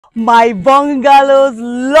my bungalows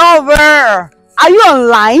lover. Are you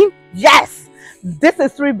online? Yes, this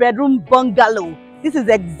is 3-bedroom bungalow. This is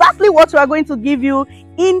exactly what we are going to give you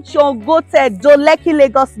in Chogote, Lekki,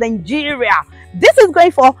 Lagos, Nigeria. This is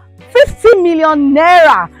going for 50 million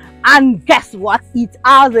naira. And guess what? It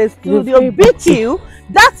has a studio BQ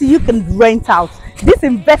that you can rent out. This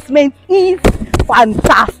investment is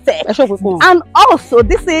fantastic. And also,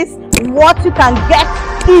 this is what you can get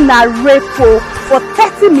in Arepo for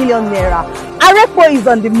 30 million naira. Arepo is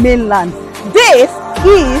on the mainland. This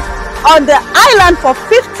is on the island for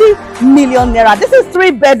 50 million naira. This is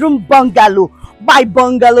 3-bedroom bungalow by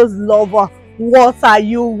Bungalows Lover. What are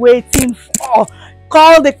you waiting for?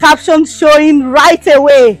 Call the caption showing right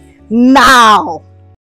away now.